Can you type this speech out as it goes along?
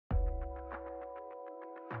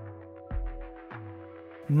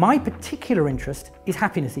My particular interest is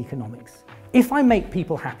happiness economics. If I make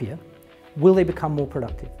people happier, will they become more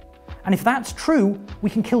productive? And if that's true, we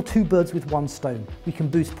can kill two birds with one stone. We can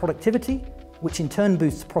boost productivity, which in turn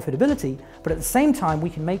boosts profitability, but at the same time we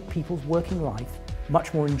can make people's working life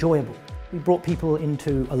much more enjoyable. We brought people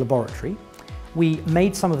into a laboratory. We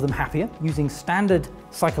made some of them happier using standard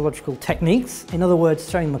psychological techniques, in other words,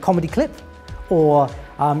 showing them a comedy clip, or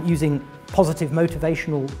using positive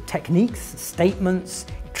motivational techniques, statements,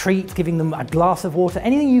 treats, giving them a glass of water,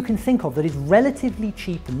 anything you can think of that is relatively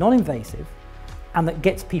cheap and non-invasive and that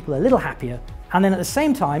gets people a little happier. And then at the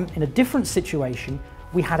same time, in a different situation,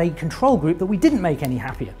 we had a control group that we didn't make any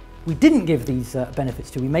happier. We didn't give these benefits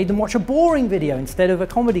to. We made them watch a boring video instead of a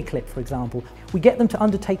comedy clip, for example. We get them to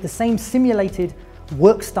undertake the same simulated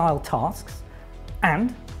work-style tasks,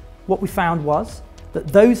 and what we found was that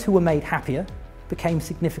those who were made happier became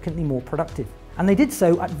significantly more productive. And they did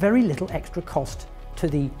so at very little extra cost to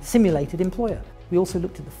the simulated employer. We also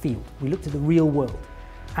looked at the field. We looked at the real world.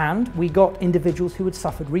 And we got individuals who had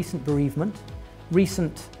suffered recent bereavement,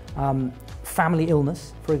 recent family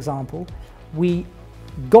illness, for example. We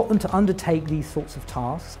got them to undertake these sorts of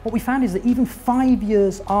tasks. What we found is that even 5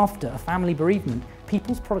 years after a family bereavement,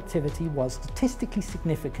 people's productivity was statistically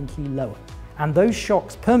significantly lower. And those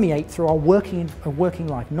shocks permeate through our working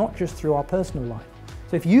life, not just through our personal life.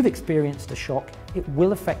 So if you've experienced a shock, it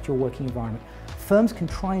will affect your working environment. Firms can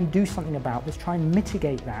try and do something about this, try and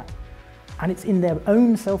mitigate that. And it's in their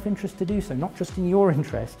own self-interest to do so, not just in your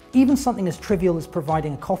interest. Even something as trivial as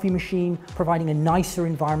providing a coffee machine, providing a nicer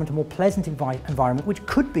environment, a more pleasant environment, which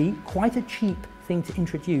could be quite a cheap thing to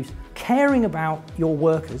introduce. Caring about your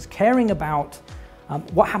workers, caring about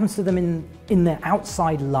what happens to them in their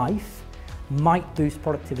outside life might boost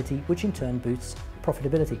productivity, which in turn boosts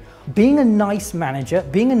profitability. Being a nice manager,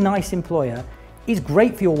 being a nice employer is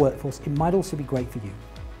great for your workforce. It might also be great for you.